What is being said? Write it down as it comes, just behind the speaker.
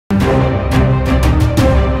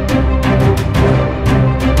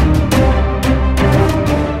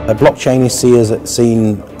Blockchain is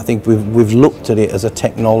seen, I think we've looked at it as a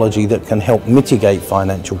technology that can help mitigate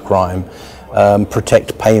financial crime,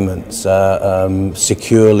 protect payments,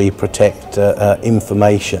 securely protect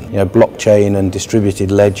information. Blockchain and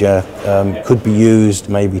distributed ledger could be used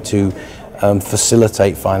maybe to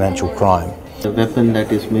facilitate financial crime. The weapon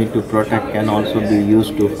that is made to protect can also be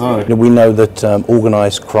used to hurt. We know that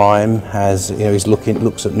organised crime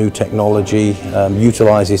looks at new technology,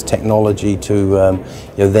 utilises technology to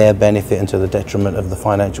their benefit and to the detriment of the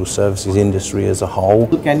financial services industry as a whole.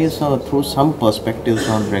 Can you throw some perspectives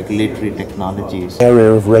on regulatory technologies? The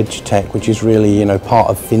area of RegTech, which is really part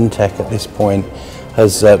of fintech at this point,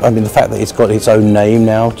 has, the fact that it's got its own name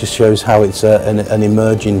now just shows how it's an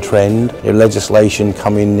emerging trend. Legislation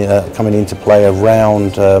coming into play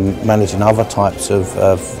around managing other types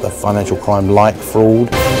of financial crime like fraud.